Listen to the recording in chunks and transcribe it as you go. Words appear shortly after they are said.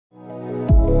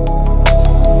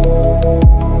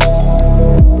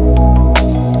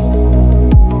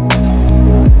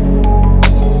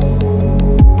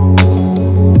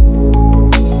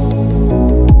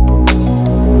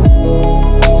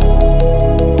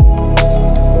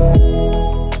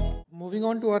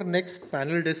on to our next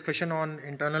panel discussion on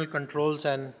internal controls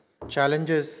and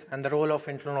challenges and the role of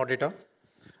internal auditor.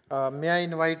 May I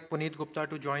invite Puneet Gupta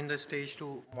to join the stage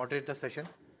to moderate the session?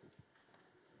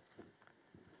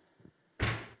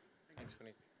 Thanks,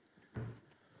 Puneet.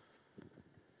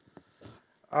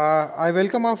 I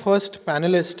welcome our first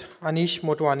panelist, Anisha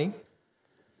Motwani.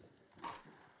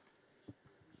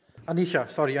 Anisha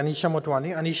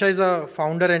Motwani. Anisha is a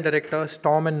founder and director,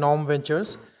 Storm and Norm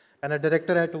Ventures, and a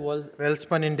director at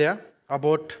Wellspun India,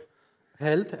 about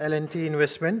health, L&T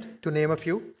investment, to name a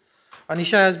few.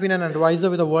 Anisha has been an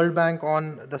advisor with the World Bank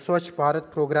on the Swachh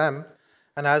Bharat program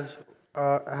and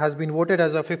has been voted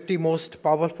as a 50 most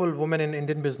powerful woman in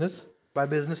Indian business by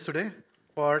Business Today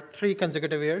for 3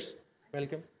 consecutive years.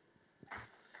 Welcome.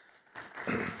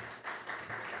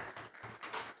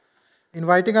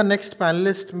 Inviting our next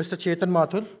panelist, Mr. Chetan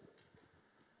Mathur.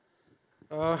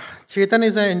 Chetan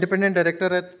is an independent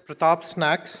director at Pratap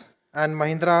Snacks and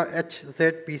Mahindra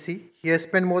HZPC. He has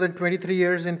spent more than 23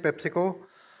 years in PepsiCo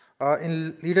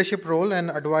in leadership role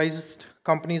and advised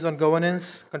companies on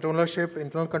governance, controllership,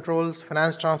 internal controls,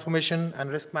 finance transformation,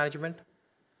 and risk management.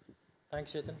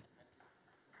 Thanks, Chetan.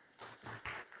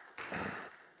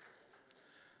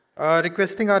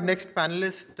 Requesting our next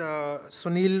panelist,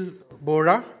 Sunil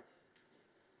Bohra.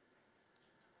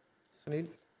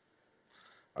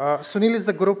 Sunil is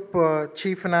the Group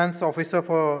Chief Finance Officer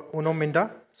for Uno Minda.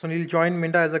 Sunil joined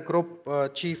Minda as a Group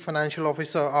Chief Financial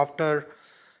Officer after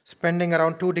spending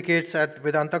around 2 decades at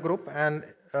Vedanta Group, and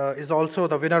is also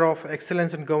the winner of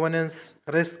Excellence in Governance,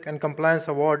 Risk and Compliance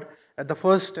Award at the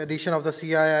first edition of the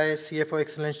CII CFO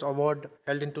Excellence Award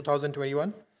held in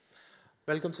 2021.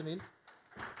 Welcome, Sunil.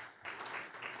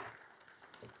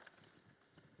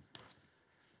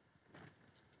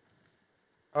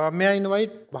 May I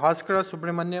invite Bhaskar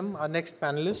Subramanian, our next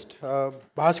panelist.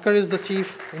 Bhaskar is the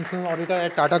Chief Internal Auditor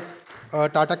at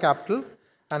Tata Capital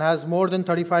and has more than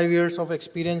 35 years of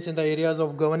experience in the areas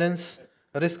of governance,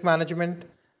 risk management,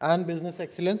 and business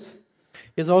excellence.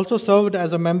 He has also served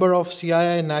as a member of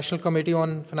CII National Committee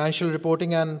on Financial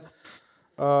Reporting and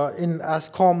in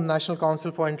ASCOM, National Council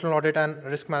for Internal Audit and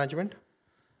Risk Management.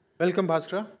 Welcome,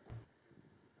 Bhaskar.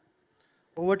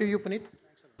 Over to you, Puneet.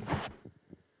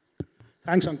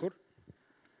 Thanks, Ankur.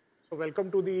 So welcome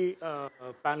to the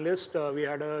panelists. We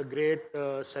had a great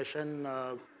session,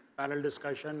 panel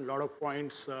discussion, a lot of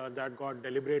points that got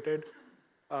deliberated.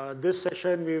 This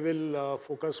session, we will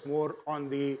focus more on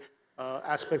the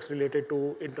aspects related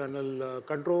to internal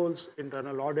controls,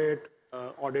 internal audit,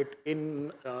 audit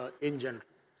in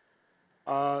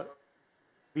general.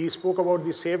 We spoke about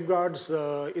the safeguards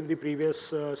in the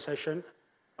previous session.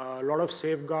 A lot of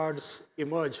safeguards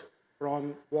emerge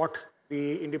from what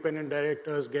the independent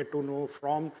directors get to know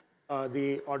from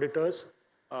the auditors,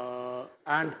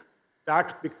 and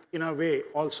that in a way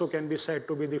also can be said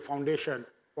to be the foundation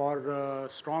for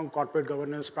strong corporate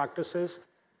governance practices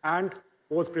and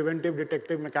both preventive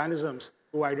detective mechanisms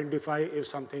to identify if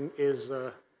something is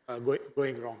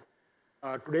going wrong.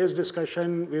 Today's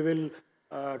discussion, we will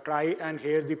try and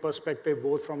hear the perspective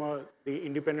both from the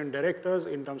independent directors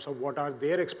in terms of what are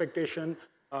their expectations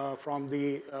from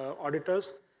the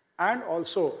auditors, and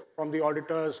also from the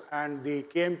auditors and the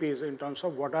KMPs in terms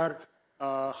of what are,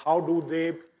 how do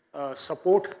they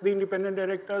support the independent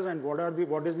directors, and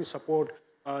what is the support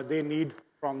they need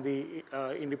from the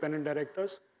independent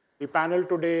directors. The panel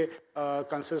today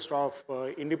consists of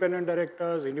independent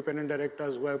directors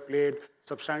who have played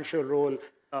substantial role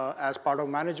as part of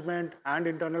management and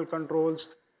internal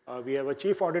controls. We have a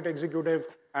chief audit executive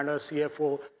and a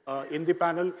CFO in the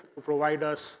panel to provide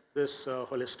us this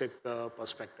holistic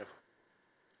perspective.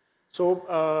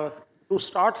 So to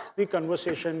start the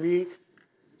conversation, we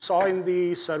saw in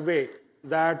the survey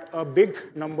that a big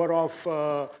number of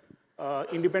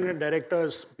independent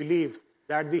directors believe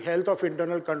that the health of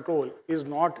internal control is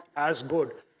not as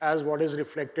good as what is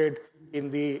reflected in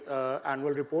the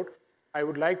annual report. I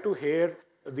would like to hear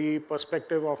the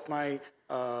perspective of my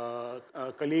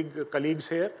colleagues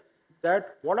here,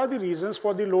 that what are the reasons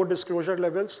for the low disclosure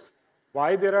levels,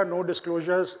 why there are no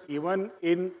disclosures even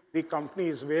in the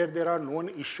companies where there are known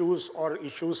issues or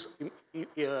issues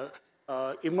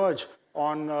emerge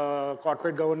on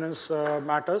corporate governance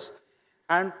matters,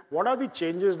 and what are the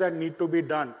changes that need to be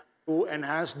done to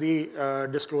enhance the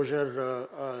disclosure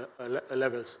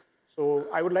levels. So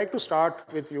I would like to start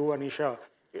with you, Anisha.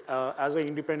 As an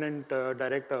independent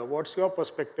director, what's your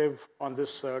perspective on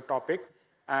this topic,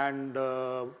 and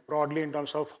broadly in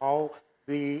terms of how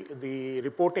the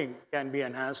reporting can be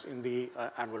enhanced in the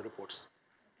annual reports?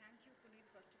 Thank you, Puneet,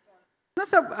 first of all. No,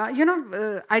 so,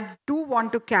 I do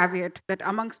want to caveat that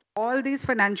amongst all these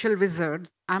financial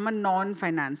wizards, I'm a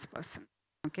non-finance person,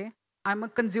 okay? I'm a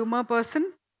consumer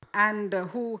person and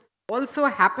who also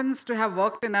happens to have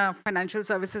worked in a financial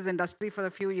services industry for a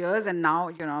few years and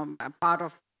now, a part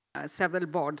of several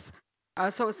boards.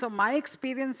 So my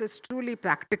experience is truly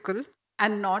practical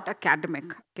and not academic,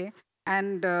 okay?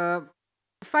 And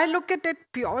if I look at it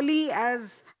purely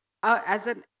as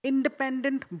an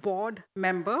independent board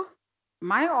member,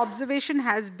 my observation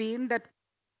has been that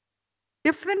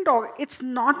it's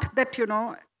not that,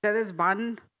 there is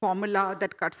one formula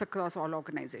that cuts across all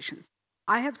organizations.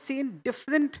 I have seen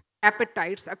different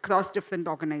appetites across different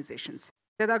organizations.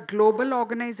 There are global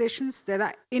organizations, there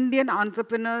are Indian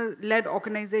entrepreneur-led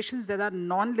organizations, there are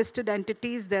non-listed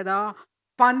entities, there are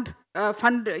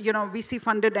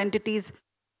VC-funded entities.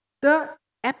 The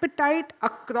appetite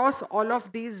across all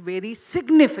of these varies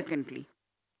significantly.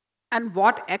 And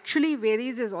what actually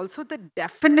varies is also the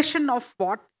definition of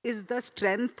what is the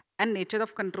strength and nature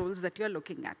of controls that you're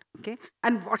looking at, okay?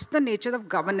 And what's the nature of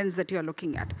governance that you're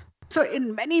looking at. So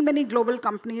in many, many global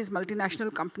companies,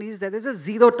 multinational companies, there is a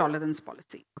zero tolerance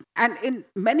policy. And in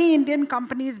many Indian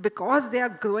companies, because they are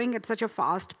growing at such a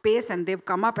fast pace and they've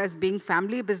come up as being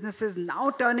family businesses,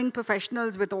 now turning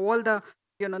professionals with all the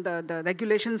the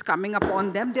regulations coming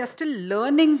upon them, they're still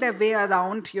learning their way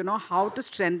around, how to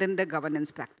strengthen their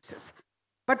governance practices.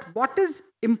 But what is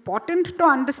important to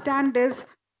understand is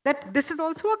that this is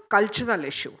also a cultural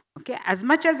issue, okay? As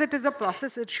much as it is a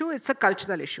process issue, it's a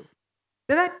cultural issue.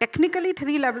 There are technically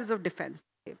 3 levels of defense.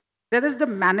 Okay? There is the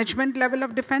management level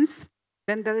of defense,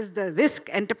 then there is the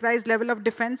risk enterprise level of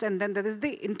defense, and then there is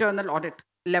the internal audit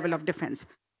level of defense.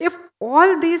 If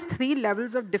all these 3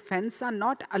 levels of defense are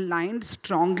not aligned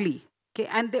strongly, okay,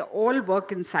 and they all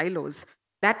work in silos,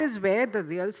 that is where the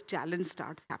real challenge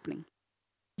starts happening.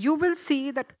 You will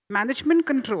see that management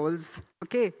controls,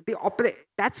 okay,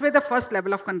 that's where the first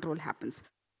level of control happens.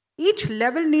 Each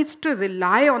level needs to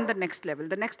rely on the next level.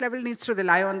 The next level needs to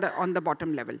rely on the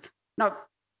bottom level. Now,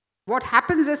 what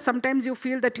happens is sometimes you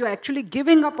feel that you're actually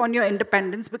giving up on your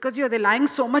independence because you're relying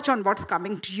so much on what's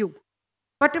coming to you.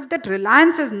 But if that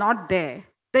reliance is not there,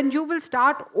 then you will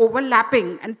start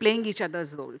overlapping and playing each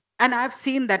other's roles. And I've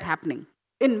seen that happening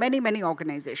in many, many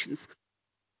organizations.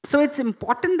 So it's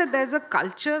important that there's a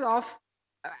culture of,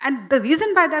 and the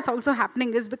reason why that's also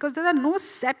happening is because there are no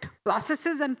set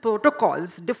processes and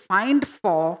protocols defined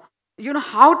for,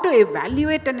 how to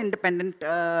evaluate an independent,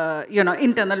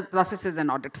 internal processes and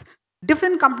audits.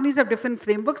 Different companies have different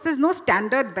frameworks. There's no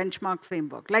standard benchmark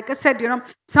framework. Like I said,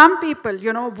 some people,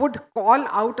 would call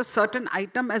out a certain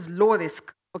item as low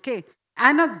risk, okay?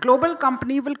 And a global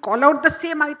company will call out the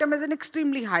same item as an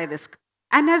extremely high risk.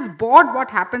 And as board,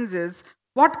 what happens is,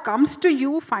 what comes to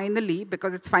you finally,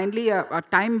 because it's finally a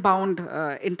time-bound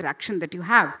interaction that you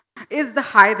have, is the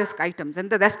high-risk items. And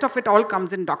the rest of it all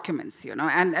comes in documents,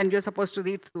 and you're supposed to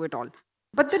read through it all.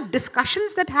 But the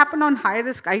discussions that happen on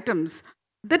high-risk items,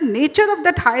 the nature of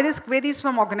that high risk varies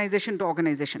from organization to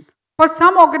organization. For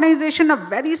some organization, a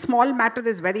very small matter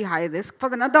is very high risk.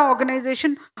 For another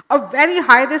organization, a very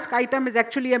high risk item is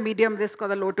actually a medium risk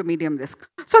or a low to medium risk.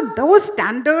 So those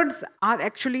standards are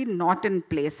actually not in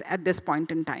place at this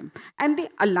point in time. And the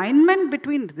alignment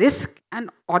between risk and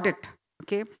audit,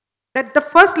 okay, that the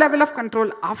first level of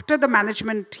control after the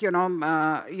management,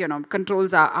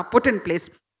 controls are put in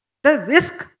place. The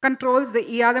risk controls,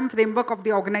 the ERM framework of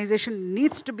the organization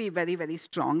needs to be very, very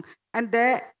strong. And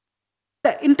the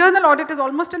internal audit is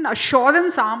almost an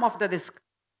assurance arm of the risk.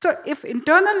 So if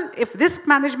risk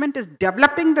management is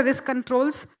developing the risk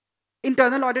controls,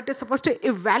 internal audit is supposed to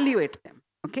evaluate them,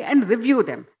 okay, and review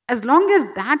them. As long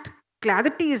as that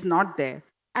clarity is not there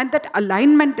and that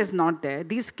alignment is not there,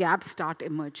 these gaps start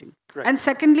emerging. Right. And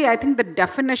secondly, I think the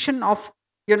definition of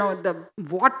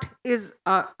what is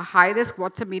a high risk,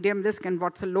 what's a medium risk, and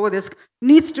what's a low risk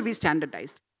needs to be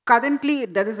standardized. Currently,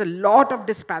 there is a lot of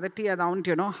disparity around,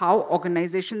 how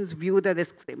organizations view the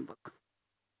risk framework.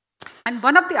 And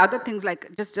one of the other things,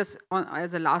 like just as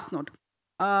a last note,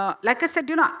 like I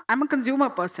said, I'm a consumer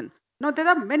person. Now, there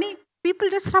are many people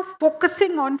just are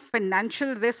focusing on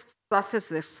financial risks,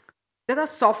 process risks. There are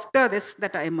softer risks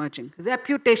that are emerging,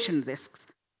 reputation risks.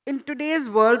 In today's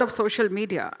world of social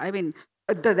media, I mean,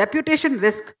 the reputation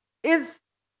risk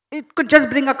it could just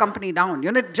bring a company down,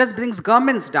 it just brings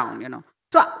governments down,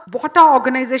 So what are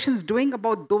organizations doing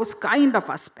about those kind of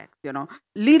aspects,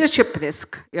 leadership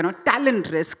risk, talent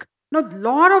risk? A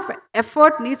lot of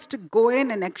effort needs to go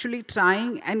in and actually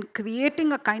trying and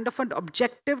creating a kind of an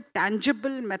objective,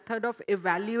 tangible method of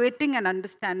evaluating and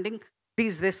understanding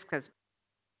these risks as well.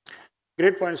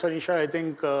 Great points, Anisha. I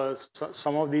think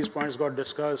some of these points got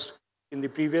discussed in the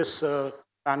previous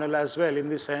panel as well, in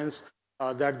the sense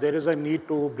that there is a need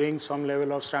to bring some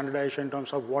level of standardization in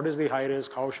terms of what is the high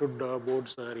risk, how should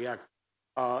boards react.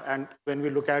 And when we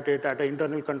look at it at an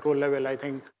internal control level, I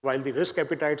think while the risk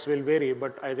appetites will vary,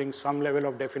 but I think some level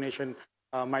of definition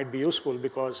might be useful,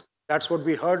 because that's what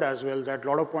we heard as well, that a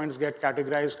lot of points get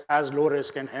categorized as low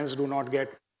risk and hence do not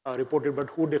get reported, but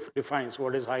who defines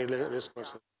what is high risk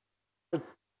versus.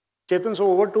 Chetan,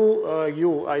 so over to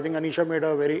you. I think Anisha made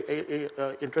a very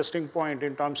interesting point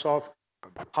in terms of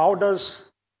how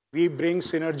does we bring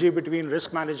synergy between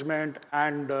risk management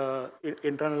and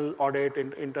internal audit,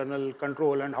 internal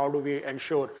control, and how do we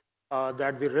ensure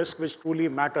that the risks which truly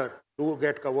matter do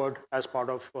get covered as part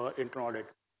of internal audit.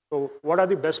 So what are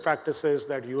the best practices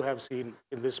that you have seen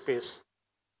in this space?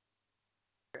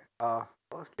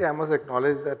 Firstly, I must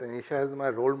acknowledge that Anisha is my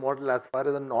role model as far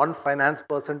as a non-finance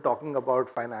person talking about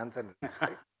finance and risk,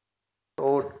 right?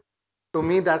 So, to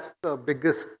me, that's the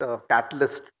biggest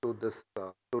catalyst to this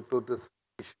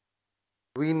issue.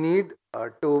 We need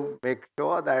to make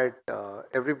sure that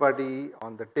everybody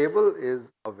on the table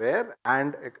is aware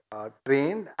and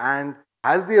trained and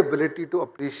has the ability to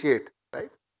appreciate,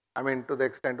 right? I mean, to the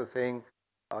extent of saying,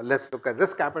 let's look at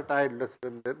risk appetite, let's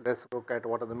look at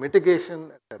what are the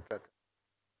mitigation, etc.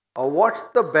 What's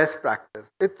the best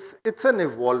practice? It's an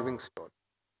evolving story.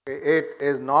 Okay? It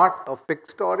is not a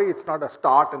fixed story. It's not a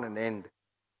start and an end.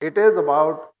 It is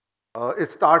about,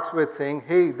 it starts with saying,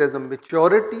 hey, there's a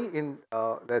maturity in,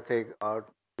 let's say,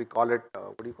 we call it,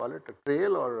 what do you call it, a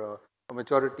trail or a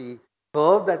maturity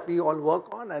curve that we all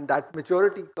work on, and that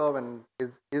maturity curve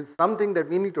is something that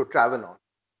we need to travel on.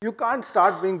 You can't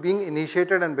start being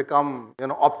initiated and become,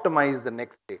 optimized the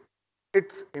next day.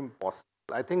 It's impossible.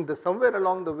 I think that somewhere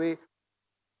along the way,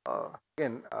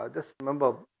 again, just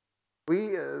remember,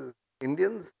 we as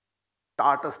Indians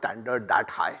start a standard that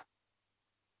high.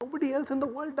 Nobody else in the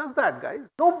world does that, guys.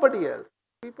 Nobody else.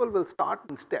 People will start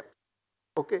in steps.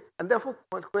 Okay? And therefore,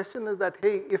 my question is that,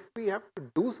 hey, if we have to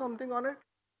do something on it,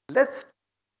 let's,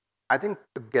 I think,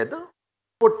 together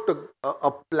put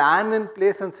a plan in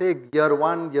place and say year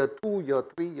 1, year 2, year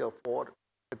 3, year 4,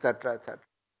 etc., etc.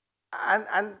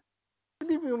 And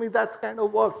believe me, that's kind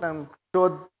of worked. I'm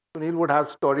sure Sunil would have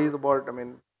stories about, I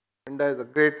mean, India is a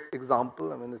great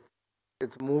example. I mean,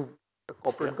 it's moved the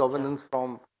corporate governance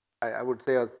from, I would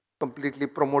say, a completely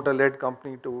promoter-led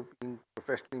company to being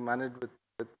professionally managed with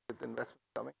investments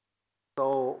coming.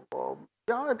 So,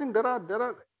 yeah, I think there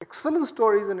are excellent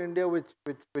stories in India which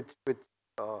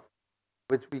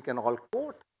we can all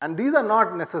quote. And these are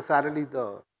not necessarily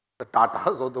the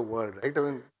Tatas of the world, right? I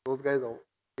mean, those guys are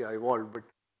evolved, but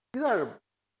these are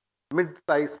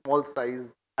mid-sized,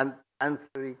 small-sized, and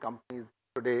ancillary companies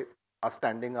today are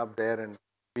standing up there and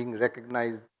being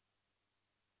recognized.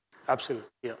 Absolutely,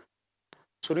 yeah.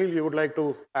 Sunil, you would like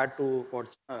to add to what?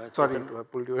 Sorry, I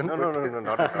pulled you in. No,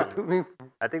 not at all.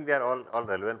 I think they are all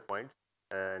relevant points,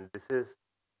 and this is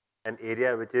an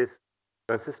area which is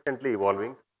consistently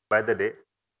evolving by the day.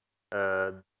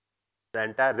 The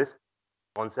entire risk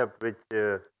concept which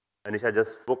Anisha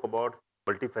just spoke about,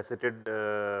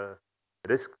 multifaceted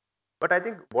risk. But I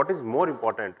think what is more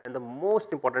important and the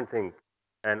most important thing,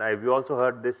 and we also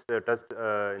heard this touched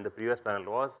in the previous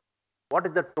panel, was what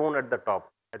is the tone at the top?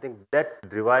 I think that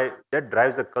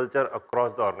drives the culture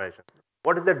across the organization.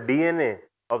 What is the DNA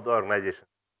of the organization?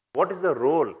 What is the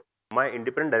role my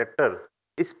independent director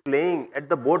is playing at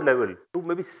the board level to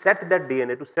maybe set that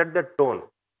DNA, to set that tone?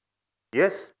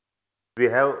 Yes, we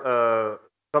have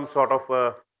some sort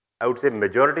of I would say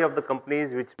majority of the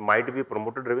companies which might be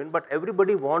promoter driven, but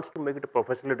everybody wants to make it a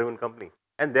professionally driven company,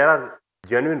 and there are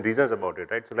genuine reasons about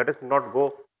it, right? So let us not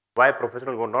go why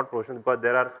professional or not professional, because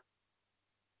there are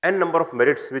n number of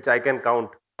merits which I can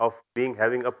count of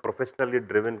having a professionally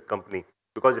driven company,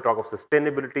 because you talk of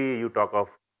sustainability, you talk of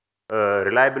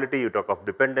reliability, you talk of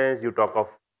dependence, you talk of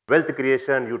wealth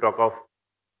creation, you talk of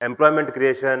employment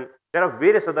creation. There are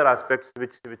various other aspects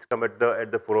which come at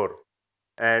the fore,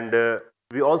 and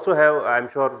we also have, I'm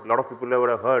sure a lot of people would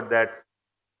have heard that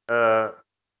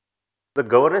the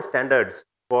governance standards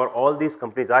for all these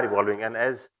companies are evolving, and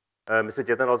as Mr.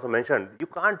 Chetan also mentioned, you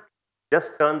can't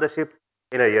just turn the ship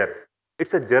in a year.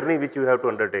 It's a journey which you have to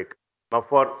undertake. Now,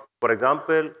 for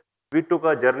example, we took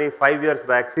a journey 5 years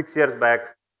back, 6 years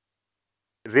back,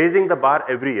 raising the bar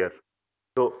every year.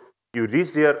 So you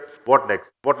reached here, what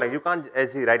next? What next? You can't,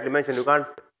 as he rightly mentioned, you can't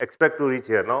expect to reach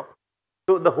here now.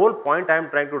 So the whole point I am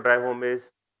trying to drive home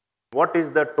is, what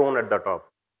is the tone at the top?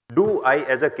 Do I,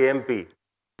 as a KMP,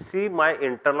 see my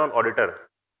internal auditor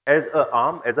as an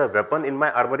arm, as a weapon in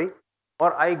my armory,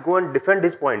 or I go and defend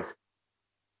his points?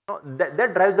 Now,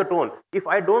 that drives the tone. If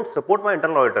I don't support my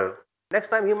internal auditor, next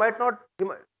time he might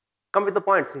come with the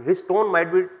points. His tone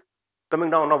might be coming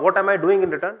down. Now, what am I doing in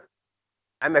return?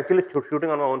 I'm actually shooting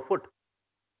on my own foot.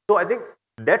 So I think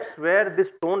that's where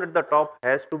this tone at the top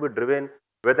has to be driven,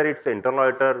 whether it's an internal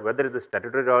auditor, whether it's a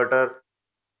statutory auditor,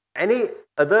 any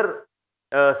other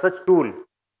such tool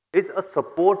is a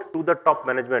support to the top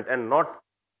management and not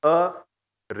a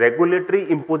regulatory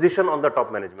imposition on the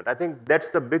top management. I think that's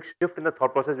the big shift in the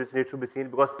thought process which needs to be seen,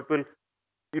 because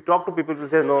you talk to people who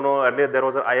say, no, earlier there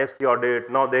was an IFC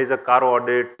audit, now there is a CARO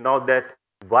audit, now that.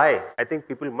 Why? I think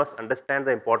people must understand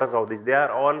the importance of this. They are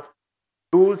all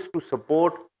tools to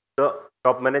support the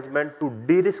top management, to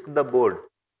de-risk the board,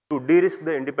 to de-risk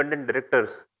the independent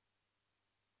directors.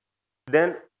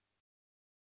 Then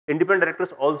independent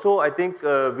directors also, I think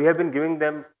we have been giving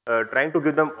them, trying to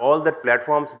give them all that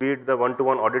platforms, be it the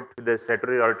one-to-one audit with the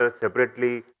statutory auditors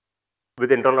separately,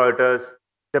 with internal auditors,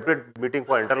 separate meeting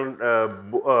for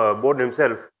internal board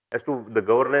himself as to the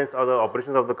governance or the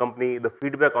operations of the company, the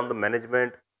feedback on the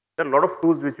management. There are a lot of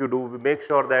tools which we do. We make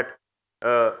sure that,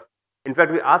 in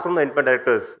fact, we ask from the independent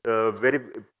directors very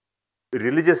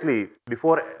religiously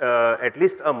before at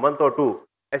least a month or two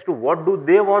as to what do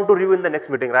they want to review in the next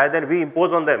meeting, rather than we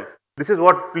impose on them, this is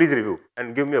what, please review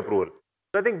and give me approval.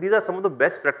 So I think these are some of the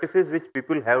best practices which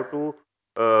people have to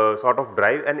sort of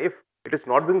drive, and if it is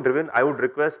not being driven, I would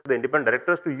request the independent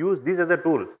directors to use this as a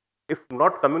tool. If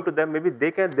not coming to them, maybe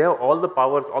they have all the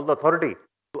powers, all the authority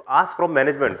to ask from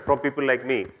management, from people like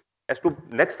me, as to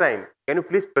next time, can you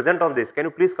please present on this? Can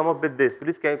you please come up with this?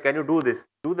 Please, can you do this?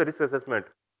 Do the risk assessment.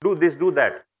 Do this, do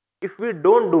that. If we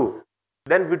don't do,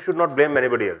 then we should not blame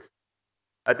anybody else.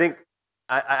 I think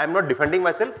I'm not defending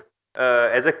myself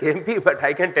as a KMP, but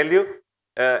I can tell you,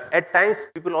 at times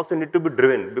people also need to be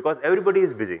driven, because everybody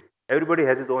is busy. Everybody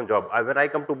has his own job. When I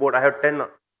come to board, I have 10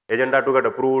 agenda to get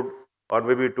approved, or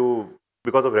maybe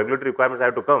because of regulatory requirements I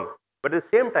have to come. But at the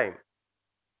same time,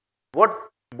 what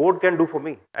board can do for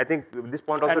me? I think this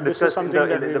point also discussed in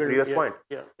the previous point.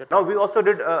 Now we also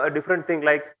did a different thing,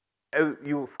 like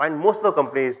you find most of the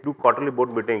companies do quarterly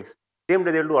board meetings. Same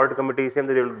day they'll do audit committee, same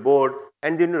day they'll do board,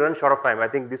 and then you run short of time. I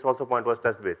think this also point was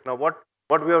touch base. Now what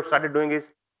we have started doing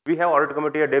is, we have audit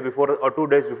committee a day before or 2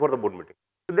 days before the board meeting.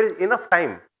 So there is enough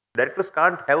time. Directors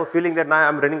can't have a feeling that now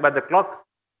I'm running by the clock.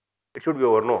 It should be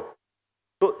over. No.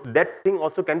 So that thing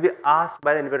also can be asked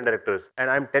by the independent directors. And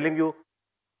I'm telling you,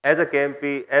 as a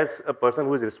KMP, as a person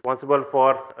who is responsible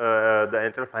for the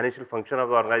entire financial function of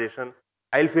the organization,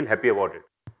 I'll feel happy about it.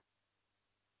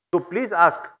 So please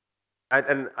ask,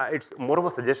 and it's more of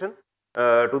a suggestion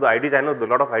to the IDs. I know a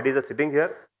lot of IDs are sitting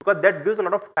here, because that gives a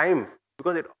lot of time,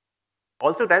 because it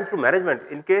also times to management.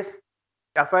 In case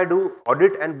if I do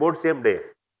audit and board same day,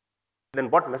 then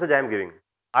what message I am giving?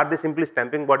 Are they simply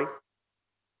stamping body?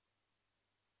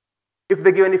 If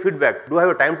they give any feedback, do I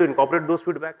have time to incorporate those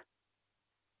feedback?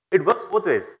 It works both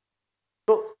ways.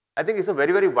 So I think it's a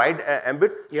very, very wide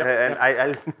ambit, and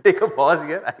I'll take a pause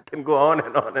here. I can go on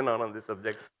and on and on this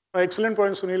subject. Excellent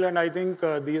point, Sunil, and I think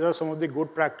these are some of the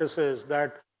good practices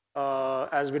that,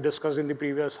 as we discussed in the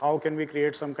previous, how can we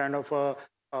create some kind of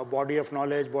a body of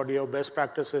knowledge, body of best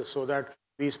practices, so that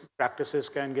these practices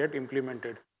can get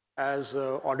implemented. As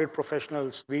audit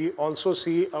professionals, we also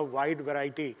see a wide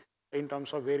variety in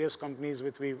terms of various companies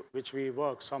which we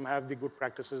work. Some have the good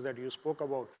practices that you spoke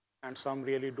about, and some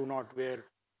really do not, where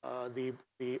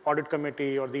the audit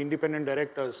committee or the independent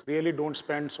directors really don't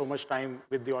spend so much time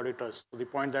with the auditors. So the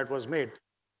point that was made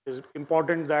is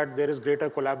important, that there is greater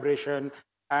collaboration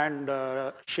and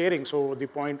sharing. So the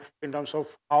point in terms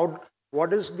of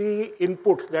what is the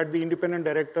input that the independent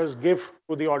directors give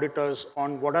to the auditors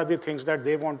on what are the things that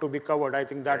they want to be covered, I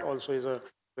think that also is a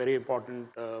very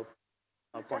important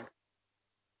point.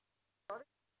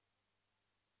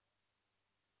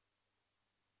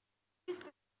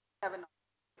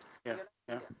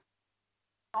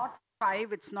 Not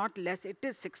 5, it's not less, it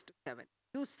is 6 to 7.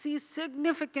 You see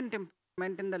significant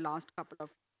improvement in the last couple of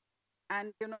years.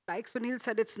 And like Sunil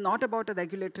said, it's not about a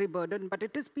regulatory burden, but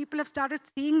it is, people have started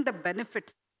seeing the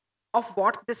benefits of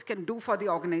what this can do for the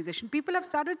organization. People have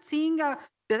started seeing a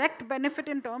direct benefit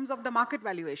in terms of the market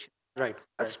valuation. Right.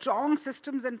 A strong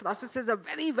systems and processes, a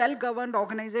very well-governed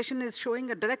organization is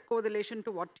showing a direct correlation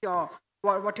to what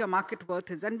your market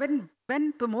worth is. And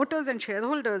when promoters and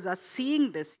shareholders are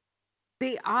seeing this,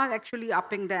 they are actually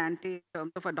upping the ante in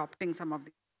terms of adopting some of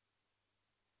these.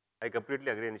 I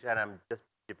completely agree, Anisha, and I'm just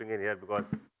chipping in here because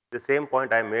the same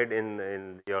point I made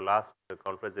in your last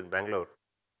conference in Bangalore.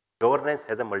 Governance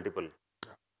has a multiple,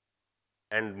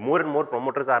 and more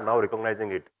promoters are now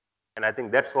recognizing it, and I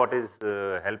think that's what is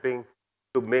helping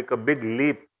to make a big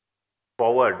leap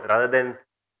forward rather than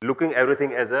looking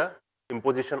everything as a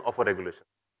imposition of a regulation.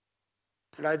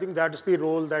 And I think that's the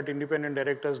role that independent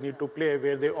directors need to play,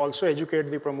 where they also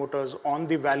educate the promoters on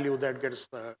the value that gets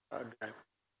derived.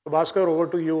 So Bhaskar, over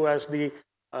to you as the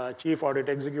Chief Audit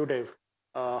Executive.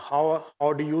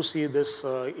 How do you see this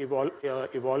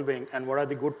evolving, and what are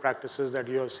the good practices that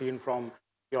you have seen from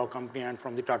your company and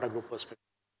from the Tata Group perspective?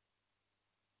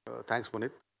 Thanks,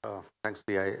 Puneet. Thanks,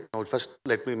 DI. Now, first,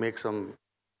 let me make some,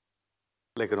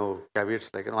 caveats.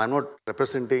 I'm not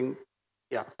representing.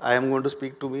 Yeah. I am going to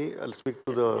speak to me. I'll speak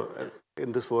to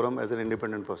in this forum as an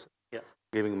independent person. Yeah.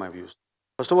 Giving my views.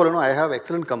 First of all, I have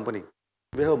excellent company.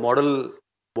 We have model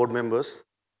board members.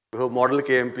 We have model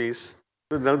KMPs.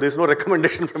 There's no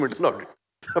recommendation from internal audit.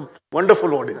 It's a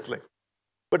wonderful audience.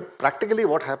 But practically,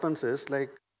 what happens is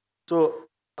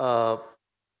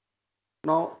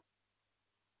now,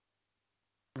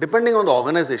 depending on the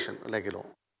organization,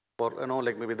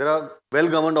 maybe there are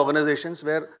well-governed organizations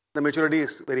where the maturity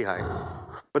is very high.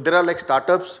 But there are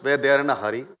startups where they are in a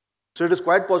hurry. So it is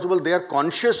quite possible they are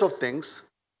conscious of things.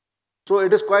 So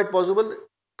it is quite possible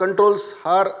controls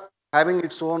are having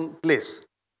its own place.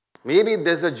 Maybe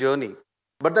there's a journey.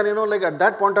 But then, at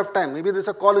that point of time, maybe there's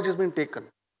a call which has been taken.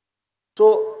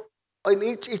 So in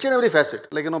each and every facet,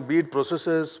 be it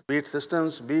processes, be it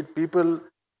systems, be it people,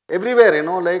 everywhere,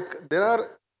 there are,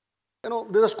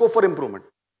 there's a scope for improvement.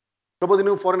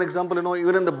 Suppose, for an example,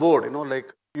 even in the board,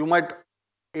 you might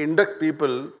induct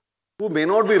people who may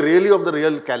not be really of the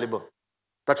real caliber.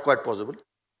 That's quite possible.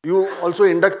 You also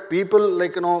induct people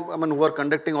who are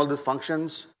conducting all these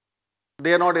functions.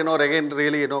 They are not, again,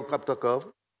 really, up the curve.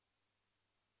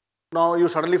 Now you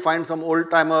suddenly find some old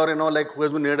timer, who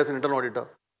has been named as an internal auditor.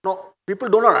 Now, people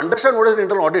do not understand what is an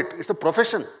internal audit. It's a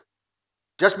profession.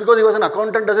 Just because he was an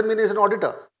accountant doesn't mean he's an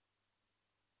auditor.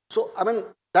 So,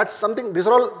 that's something, these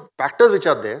are all factors which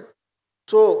are there.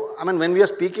 So, when we are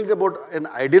speaking about an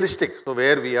idealistic, so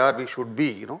where we are, we should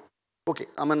be, okay,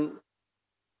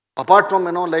 apart from,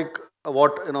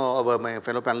 what, my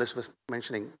fellow panelist was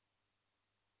mentioning,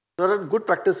 there are good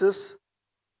practices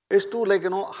is to,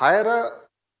 hire a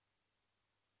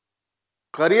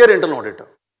career internal auditor.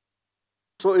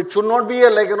 So, it should not be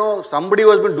somebody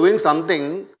who has been doing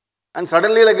something and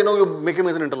suddenly, you make him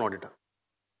as an internal auditor.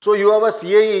 So, you have a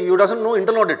CAE who doesn't know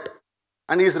internal audit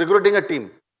and he is recruiting a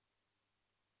team.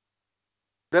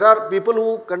 There are people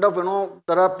who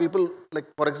there are people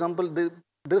for example,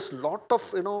 there's lot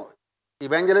of,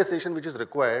 evangelization which is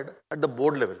required at the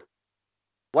board level.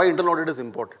 Why internal audit is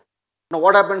important. Now,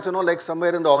 what happens,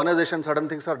 somewhere in the organization, certain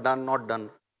things are done, not done.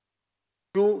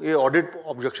 A audit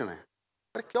objection hai.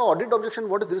 Audit objection,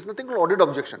 what is this? Nothing called audit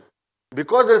objection.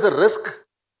 Because there is a risk,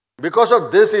 because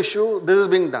of this issue, this is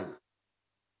being done.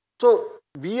 So,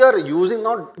 we are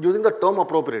not using the term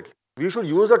appropriately. We should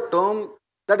use a term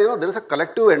that, there is a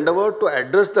collective endeavor to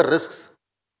address the risks,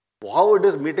 how it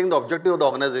is meeting the objective of the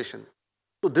organization.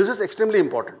 So, this is extremely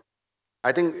important.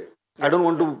 I think, I don't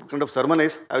want to kind of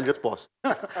sermonize, I will just pause.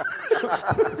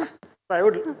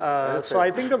 So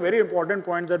I think a very important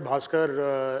point that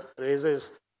Bhaskar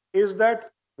raises is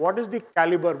that what is the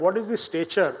caliber, what is the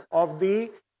stature of the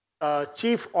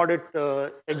chief audit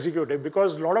executive,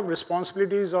 because a lot of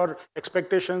responsibilities or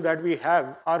expectations that we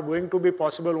have are going to be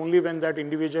possible only when that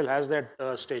individual has that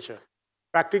stature.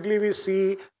 Practically we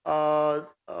see,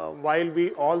 while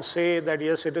we all say that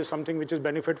yes, it is something which is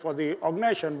benefit for the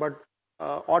organization, but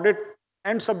audit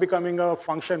ends up becoming a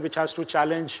function which has to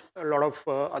challenge a lot of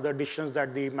other decisions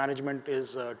that the management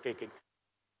is taking.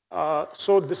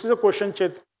 So this is a question,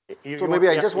 Chet. So maybe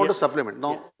I just want to supplement.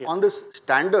 Now, on this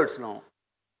standards now,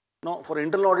 for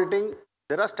internal auditing,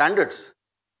 there are standards.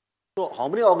 So how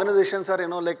many organizations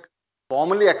are,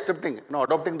 formally accepting,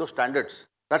 adopting those standards?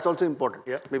 That's also important.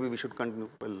 Yeah. Maybe we should continue.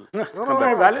 We'll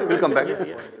come back.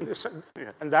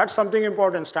 And that's something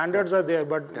important. Standards are there,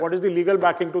 but what is the legal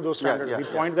backing to those standards? The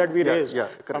point that we raised,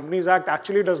 Companies Act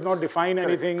actually does not define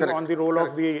anything on the role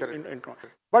of the internal.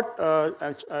 But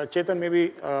Chetan,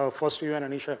 maybe first to you and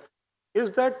Anisha,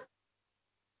 is that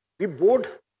the board,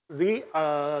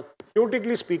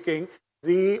 theoretically speaking,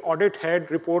 the audit head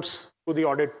reports to the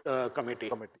audit committee,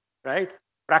 right?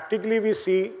 Practically, we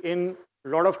see in a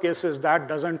lot of cases that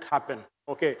doesn't happen.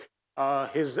 Okay,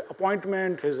 his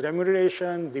appointment, his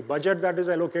remuneration, the budget that is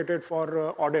allocated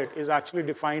for audit is actually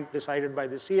decided by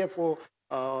the CFO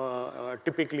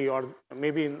typically, or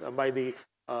maybe by the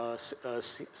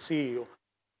CEO.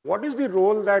 What is the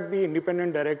role that the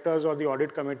independent directors or the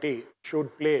audit committee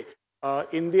should play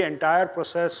in the entire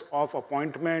process of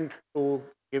appointment to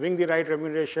giving the right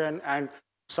remuneration and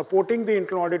supporting the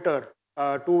internal auditor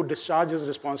to discharge his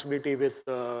responsibility with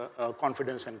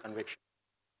confidence and conviction?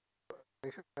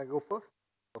 Anisha, can I go first?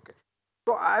 Okay.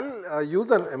 So I'll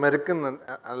use an American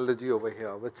analogy over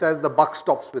here, which says the buck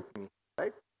stops with me,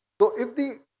 right? So if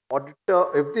the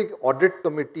audit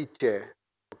committee chair,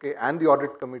 okay, and the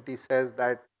audit committee says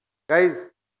that, guys,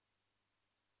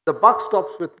 the buck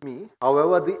stops with me.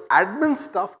 However, the admin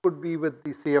stuff could be with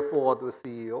the CFO or the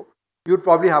CEO. You'd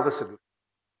probably have a solution.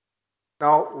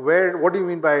 Now, what do you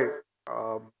mean by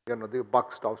the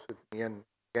buck stops with me? And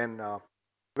again,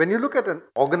 when you look at an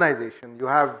organization, you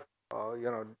have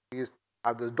you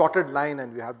have this dotted line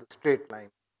and you have the straight line.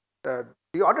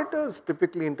 The auditors,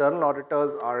 typically internal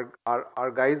auditors,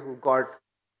 are guys who got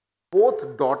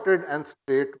both dotted and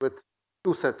straight with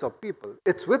two sets of people.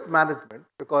 It's with management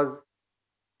because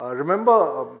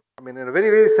remember, in a very,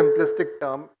 very simplistic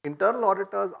term, internal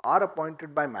auditors are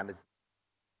appointed by management.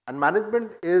 And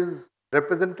management is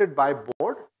represented by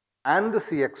board and the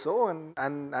CXO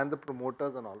and the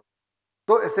promoters and all.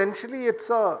 So essentially, it's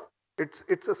a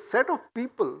set of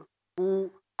people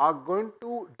who are going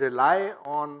to rely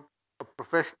on a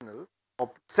professional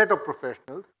or set of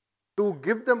professionals to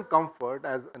give them comfort,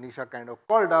 as Anisha kind of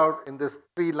called out, in this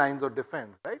 3 lines of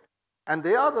defense, right? And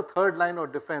they are the 3rd line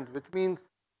of defense, which means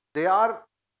they are,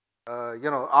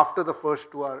 after the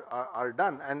first 2 are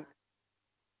done. And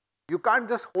you can't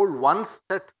just hold one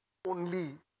set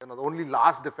only, the only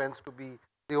last defense to be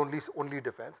the only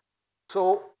defense.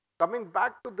 So coming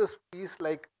back to this piece,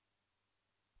 like,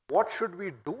 what should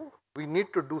we do? We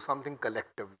need to do something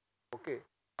collectively, okay?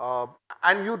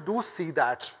 And you do see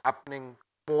that happening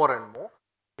more and more.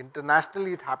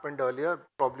 Internationally, it happened earlier.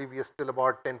 Probably we are still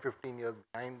about 10, 15 years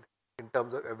behind in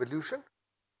terms of evolution.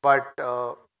 But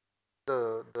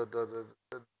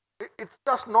it's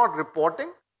just not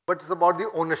reporting, but it's about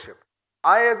the ownership.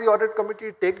 I, as the audit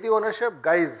committee, take the ownership.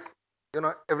 Guys,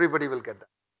 everybody will get that.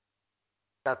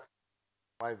 That's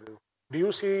my view. Do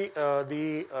you see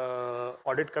the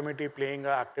audit committee playing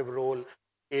an active role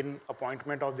in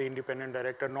appointment of the independent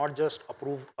director, not just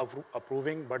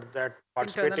approving, but that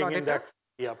participating in that,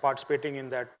 participating in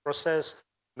that process,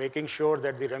 making sure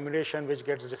that the remuneration which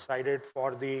gets decided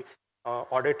for the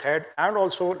audit head, and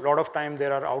also a lot of time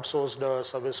there are outsourced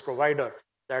service provider,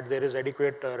 that there is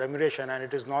adequate remuneration and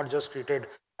it is not just treated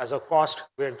as a cost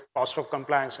with cost of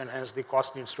compliance, and hence the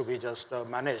cost needs to be just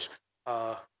managed.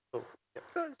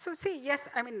 So see, yes,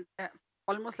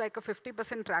 almost like a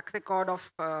 50% track record of,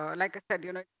 like I said,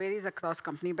 it varies across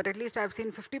company, but at least I've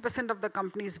seen 50% of the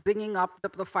companies bringing up the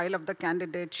profile of the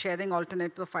candidate, sharing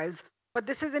alternate profiles. But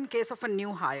this is in case of a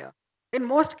new hire. In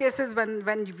most cases,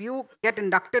 when you get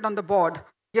inducted on the board,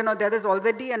 there is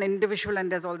already an individual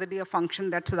and there's already a function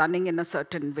that's running in a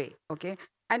certain way, okay?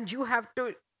 And you have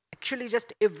to actually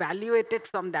just evaluate it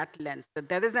from that lens, that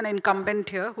there is an incumbent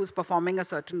here who's performing a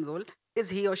certain role. Is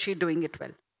he or she doing it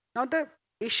well? Now, the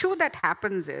issue that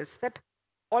happens is that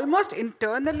almost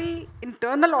internally,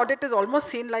 internal audit is almost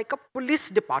seen like a police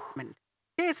department.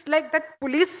 Okay? It's like that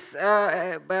police,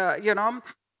 and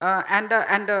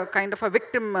a kind of a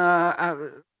victim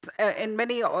in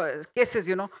many cases,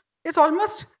 it's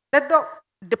almost that the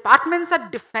departments are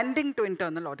defending to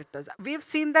internal auditors. We've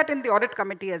seen that in the audit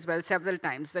committee as well several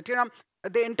times, that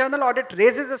the internal audit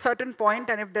raises a certain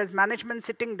point, and if there's management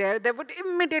sitting there, they would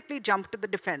immediately jump to the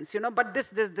defense, but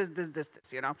this,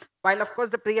 while of course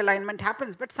the pre-alignment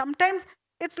happens, but sometimes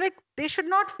it's like they should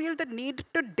not feel the need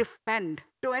to defend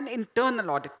to an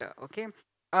internal auditor, okay?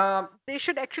 They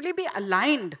should actually be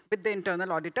aligned with the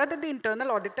internal auditor, that the internal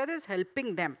auditor is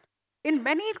helping them.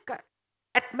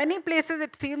 At many places,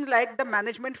 it seems like the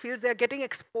management feels they are getting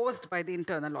exposed by the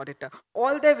internal auditor.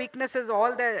 All their weaknesses,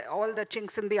 all the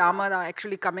chinks in the armor are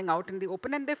actually coming out in the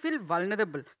open, and they feel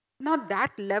vulnerable. Now,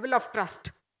 that level of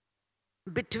trust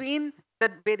between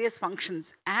the various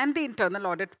functions and the internal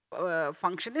audit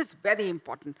function is very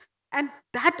important. And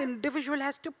that individual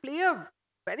has to play a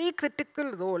very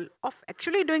critical role of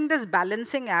actually doing this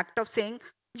balancing act of saying,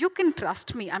 you can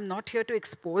trust me, I'm not here to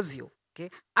expose you, okay?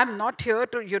 I'm not here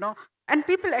to, and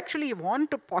people actually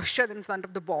want to posture in front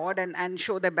of the board and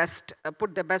show their best,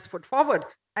 put their best foot forward.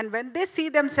 And when they see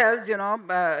themselves,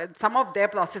 some of their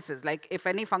processes, like if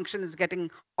any function is getting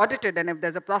audited and if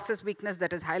there's a process weakness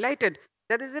that is highlighted,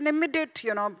 there is an immediate,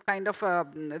 kind of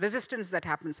resistance that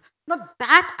happens. Now,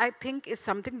 that I think is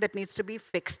something that needs to be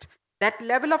fixed. That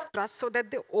level of trust, so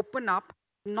that they open up,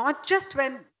 not just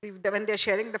when they're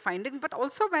sharing the findings, but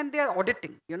also when they're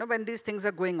auditing, when these things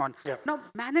are going on. Yeah. Now,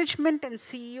 management and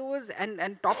CEOs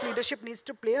and top leadership needs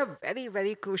to play a very,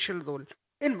 very crucial role.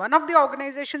 In one of the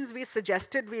organizations, we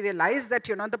realized that,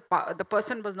 the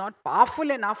person was not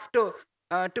powerful enough to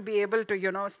be able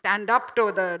to, stand up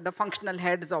to the functional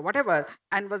heads or whatever,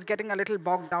 and was getting a little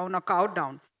bogged down or cowed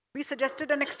down. we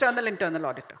suggested an external internal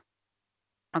auditor.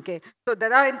 Okay, so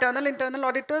there are internal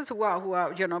auditors who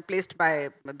are placed by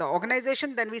the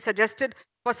organization. Then we suggested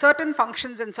for certain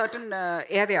functions in certain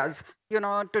areas,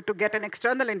 to get an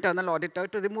external internal auditor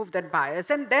to remove that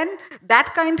bias, and then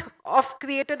that kind of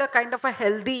created a kind of a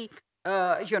healthy,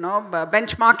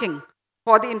 benchmarking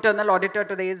for the internal auditor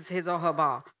to raise his or her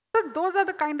bar. So those are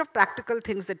the kind of practical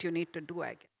things that you need to do,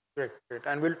 I guess. Great, great.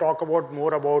 And we'll talk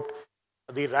more about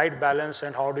the right balance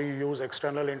and how do you use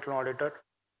external internal auditor.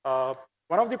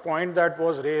 One of the points that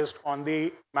was raised on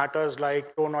the matters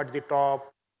like tone at the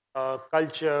top,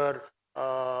 culture,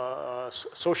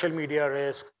 social media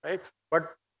risk, right?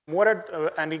 But more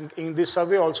and in this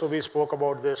survey also we spoke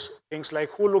about this, things like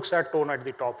who looks at tone at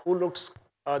the top, who looks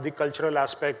the cultural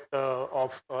aspect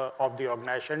of the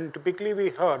organization. Typically we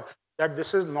heard that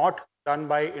this is not done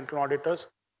by internal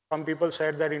auditors. Some people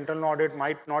said that internal audit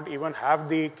might not even have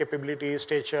the capability,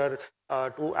 stature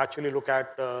to actually look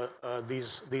at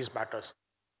these matters.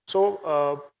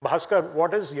 So, Bhaskar,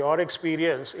 what is your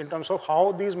experience in terms of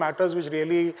how these matters which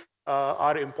really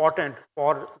are important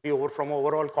for from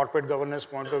overall corporate governance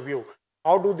point of view,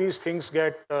 how do these things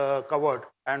get covered,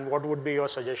 and what would be your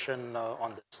suggestion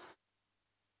on this?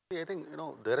 I think,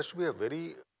 there has to be a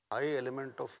very high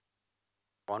element of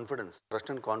confidence, trust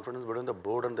and confidence between the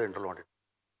board and the internal audit.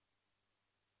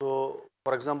 So,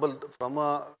 for example, from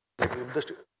if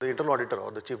the internal auditor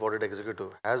or the chief audit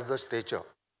executive has the stature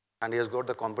and he has got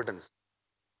the competence,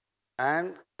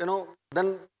 and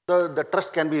then the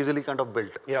trust can be easily kind of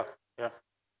built. Yeah, yeah.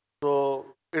 So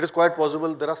it is quite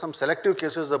possible there are some selective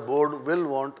cases the board will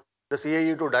want the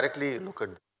CAE to directly look at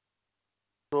them.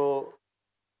 So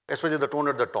especially the tone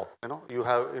at the top, you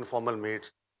have informal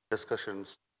meets,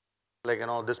 discussions, like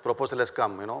this proposal has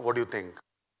come, what do you think?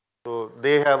 So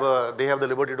they have the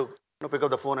liberty to pick up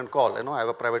the phone and call, have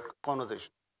a private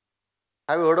conversation.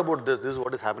 Have you heard about this? This is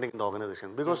what is happening in the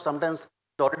organization. Because sometimes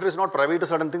the auditor is not privy to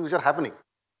certain things which are happening.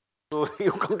 So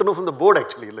you come to know from the board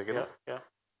actually, Yeah.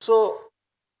 So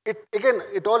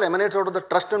it all emanates out of the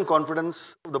trust and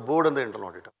confidence of the board and the internal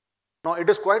auditor. Now it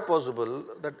is quite possible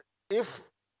that if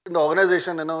in the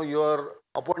organization, you are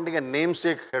appointing a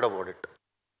namesake head of audit,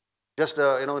 just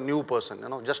a new person,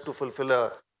 just to fulfill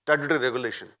a statutory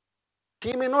regulation.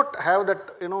 He may not have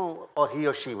that, or he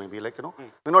or she maybe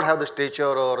may not have the stature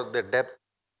or the depth.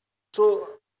 So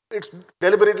it's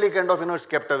deliberately kind of, it's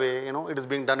kept away, it is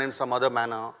being done in some other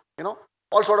manner,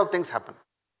 all sort of things happen.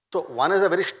 So one is a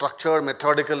very structured,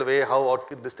 methodical way how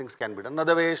these things can be done.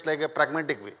 Another way is like a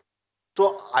pragmatic way.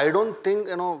 So I don't think,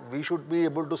 we should be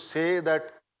able to say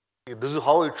that this is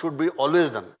how it should be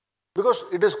always done. Because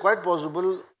it is quite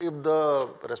possible if the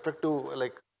respective,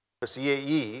 like the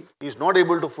CAE is not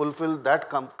able to fulfill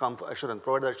that assurance,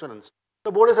 provide the assurance,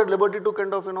 the board is at liberty to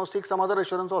kind of, seek some other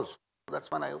assurance also.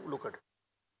 That's when I look at it.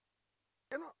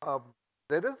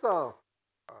 There is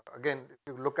again,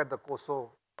 if you look at the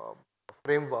COSO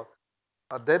framework,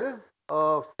 there is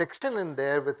a section in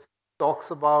there which talks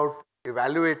about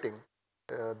evaluating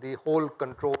the whole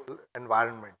control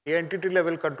environment. The entity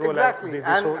level control. Exactly.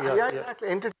 Exactly.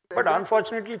 Entity but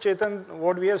unfortunately, Chetan,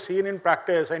 what we have seen in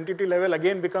practice, entity level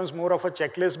again becomes more of a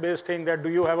checklist based thing that do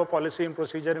you have a policy and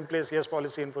procedure in place? Yes,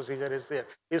 policy and procedure is there.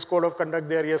 Is code of conduct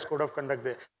there? Yes, code of conduct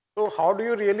there. So how do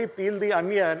you really peel the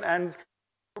onion and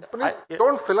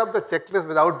don't fill up the checklist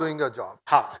without doing your job.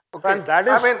 Okay. And that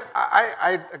is,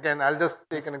 again, I'll just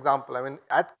take an example.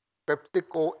 At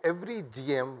PepsiCo, every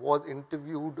GM was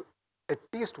interviewed at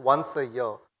least once a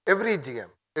year. Every GM,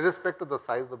 irrespective of the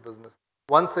size of the business,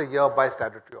 once a year by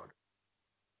statutory audit.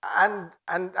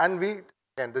 And we,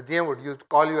 again, the GM would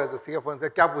call you as a CFO and say,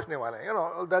 "Kya puchne wala hai?"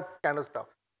 All that kind of stuff.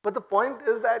 But the point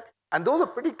is that, and those are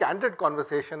pretty candid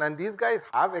conversation, and these guys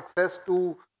have access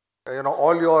to,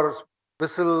 all your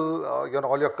whistle,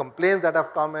 all your complaints that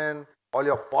have come in, all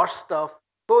your posh stuff.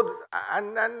 So,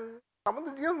 and some of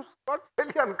the GMs got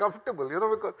fairly uncomfortable,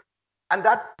 because, and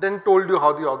that then told you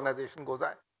how the organization goes.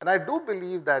 And I do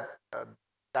believe that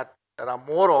that there are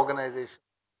more organizations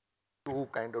who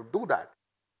kind of do that.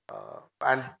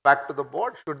 And back to the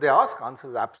board, should they ask?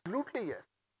 Answers absolutely yes.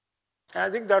 I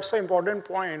think that's the important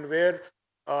point where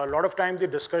a lot of times the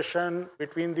discussion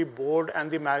between the board and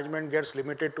the management gets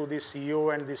limited to the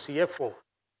CEO and the CFO,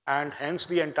 and hence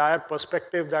the entire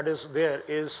perspective that is there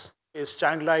is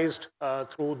channelized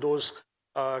through those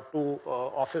two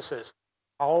offices.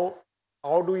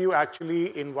 How do you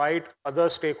actually invite other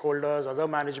stakeholders, other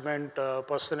management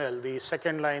personnel, the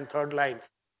second line, third line,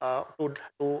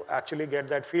 to actually get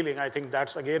that feeling? I think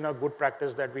that's again a good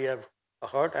practice that we have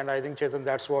heard, and I think, Chetan,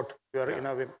 that's what we are in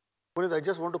a way. Puneet, I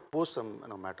just want to post some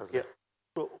matters. Yeah.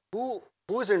 So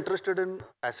who is interested in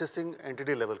assessing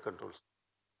entity level controls?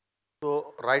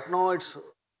 So right now it's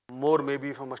more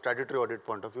maybe from a statutory audit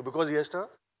point of view because he has a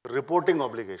reporting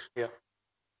obligation. Yeah.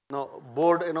 Now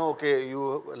board, okay,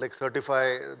 you like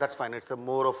certify, that's fine. It's a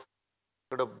more of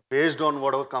sort of based on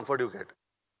whatever comfort you get.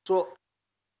 So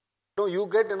you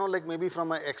get like maybe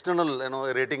from an external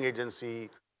a rating agency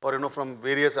or from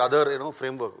various other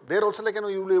framework. They're also like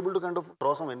you'll be able to kind of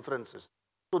draw some inferences.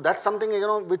 So that's something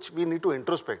which we need to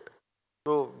introspect.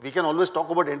 So we can always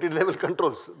talk about entity level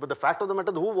controls, but the fact of the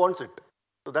matter, who wants it?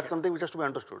 So that's something which has to be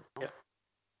understood. Yeah.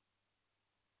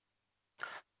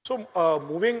 So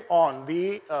moving on,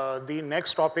 the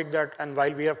next topic that, and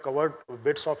while we have covered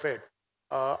bits of it,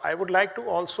 I would like to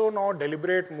also now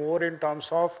deliberate more in terms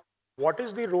of what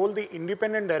is the role the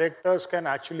independent directors can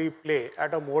actually play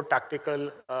at a more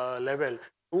tactical level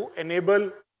to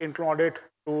enable internal audit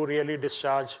to really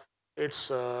discharge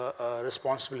its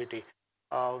responsibility.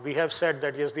 We have said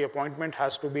that yes, the appointment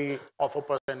has to be of a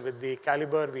person with the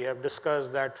caliber. We have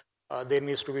discussed that there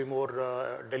needs to be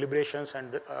more deliberations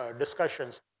and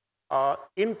discussions.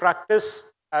 In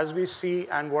practice, as we see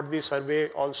and what the survey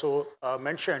also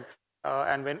mentioned,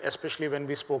 and especially when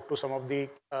we spoke to some of the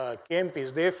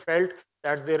KMPs, they felt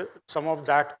that some of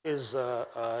that is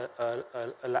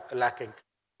lacking.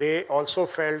 They also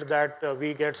felt that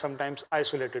we get sometimes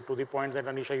isolated, to the point that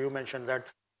Anisha, you mentioned that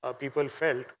people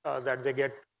felt that they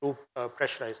get too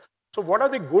pressurized. So what are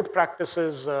the good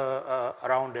practices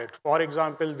around it? For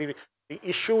example, the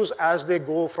issues as they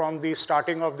go from the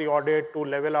starting of the audit to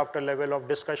level after level of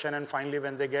discussion, and finally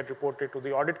when they get reported to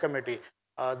the audit committee,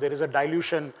 there is a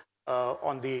dilution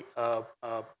on the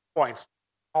points.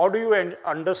 How do you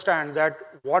understand that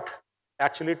what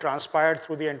actually transpired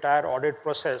through the entire audit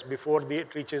process before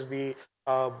it reaches the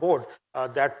board,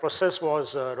 that process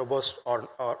was robust or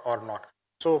not?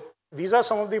 So these are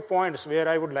some of the points where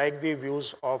I would like the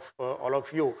views of all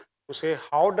of you to say,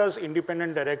 how does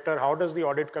independent director, how does the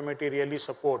audit committee really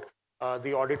support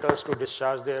the auditors to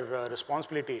discharge their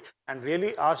responsibility and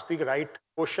really ask the right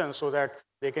questions so that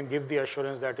they can give the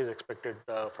assurance that is expected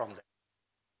from them.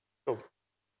 So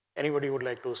anybody would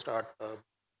like to start?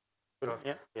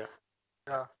 Yeah.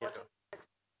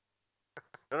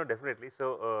 No, definitely.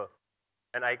 So,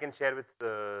 and I can share with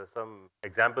some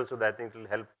examples so that I think it will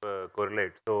help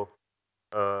correlate. So,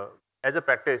 as a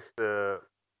practice,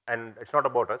 and it's not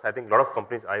about us, I think a lot of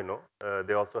companies I know,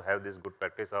 they also have this good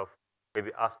practice of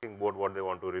maybe asking board what they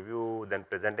want to review, then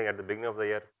presenting at the beginning of the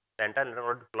year, the entire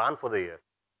audit plan for the year.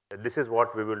 This is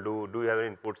what we will do. Do you have any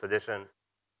input, suggestions?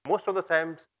 Most of the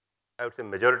times, I would say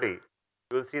majority,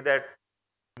 you will see that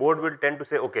board will tend to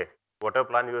say, okay, whatever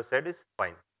plan you have said is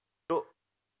fine. So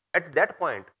at that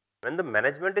point, when the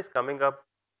management is coming up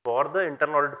for the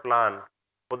internal audit plan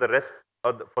for the rest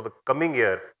of for the coming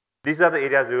year, these are the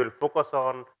areas we will focus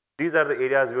on. These are the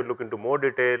areas we will look into more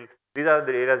detail. These are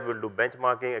the areas we will do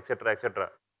benchmarking, etc., etc.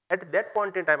 At that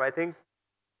point in time, I think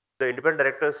the independent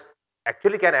directors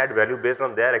actually can add value based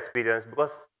on their experience,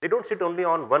 because they don't sit only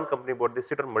on one company board, they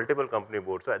sit on multiple company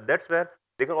boards. So that's where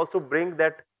they can also bring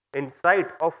that insight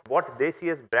of what they see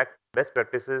as best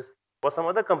practices for some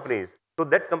other companies. So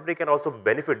that company can also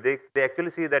benefit. They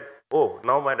actually see that, oh,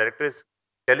 now my director is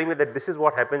telling me that this is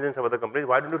what happens in some other companies.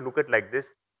 Why don't you look at like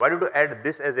this? Why don't you add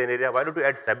this as an area? Why don't you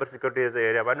add cybersecurity as an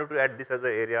area? Why don't you add this as an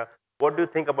area? What do you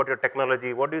think about your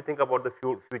technology? What do you think about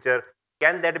the future?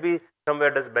 Can that be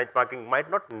somewhere does benchmarking? Might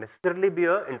not necessarily be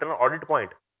an internal audit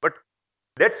point, but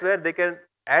that's where they can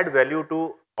add value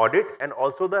to audit and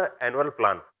also the annual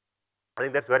plan. I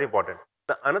think that's very important.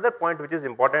 The another point which is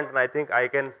important, and I think I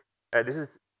can, this is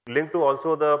linked to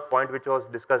also the point which was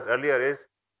discussed earlier, is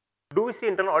do we see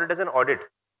internal audit as an audit,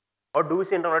 or do we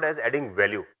see internal audit as adding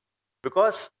value?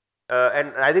 Because,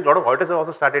 and I think a lot of auditors have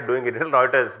also started doing internal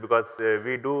auditors, because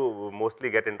we do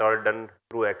mostly get internal audit done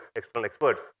through external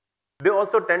experts. They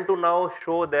also tend to now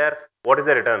show what is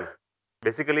their return.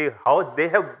 Basically, how they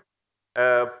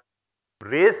have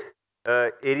raised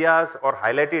areas or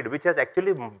highlighted which has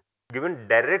actually given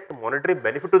direct monetary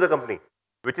benefit to the company,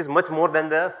 which is much more than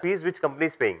the fees which company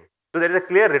is paying. So there is a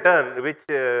clear return which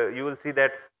you will see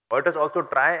that auditors also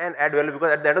try and add value, because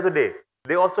at the end of the day,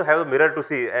 they also have a mirror to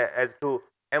see as to,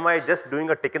 am I just doing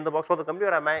a tick in the box for the company,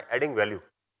 or am I adding value?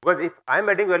 Because if I am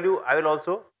adding value, I will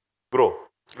also grow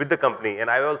with the company, and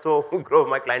I will also grow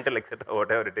my clientele, etc.,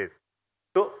 whatever it is.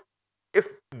 So if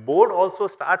board also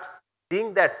starts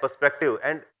seeing that perspective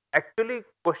and actually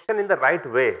question in the right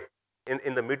way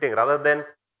in the meeting, rather than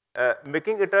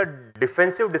making it a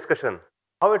defensive discussion,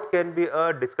 how it can be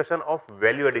a discussion of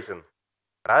value addition,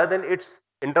 rather than it's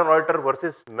internal auditor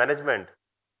versus management,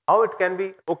 how it can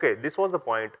be, okay, this was the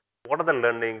point, what are the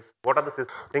learnings, what are the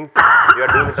things we are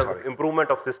doing in terms of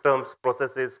improvement of systems,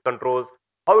 processes, controls,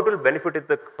 how it will benefit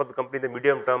for the company in the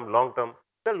medium term, long term.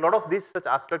 There are a lot of these such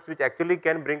aspects which actually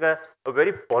can bring a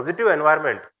very positive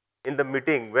environment in the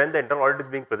meeting when the internal audit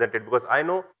is being presented, because I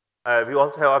know we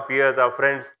also have our peers, our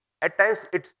friends. At times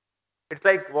it's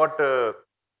like what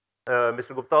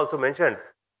Mr. Gupta also mentioned,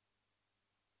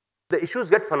 the issues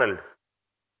get funneled.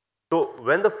 So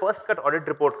when the first cut audit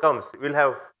report comes, we'll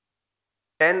have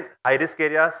 10 high risk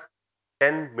areas,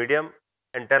 10 medium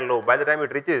and 10 low. By the time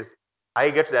it reaches, high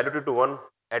gets diluted to 1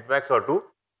 at max or 2,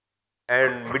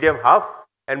 and medium half,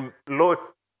 and low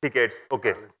tickets.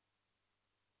 Okay.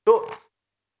 So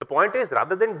the point is,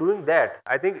 rather than doing that,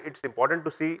 I think it's important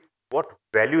to see what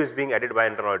value is being added by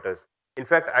internal auditors. In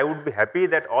fact, I would be happy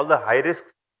that all the high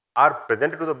risks are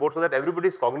presented to the board so that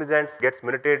everybody's cognizance gets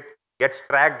minuted, gets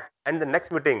tracked, and the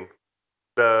next meeting,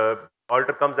 the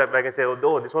auditor comes back and say,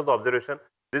 oh, this was the observation,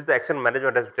 this is the action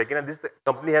management has taken, and this the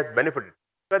company has benefited.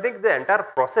 So I think the entire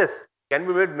process can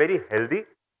be made very healthy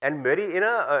and very in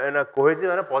a cohesive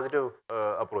and a positive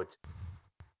approach.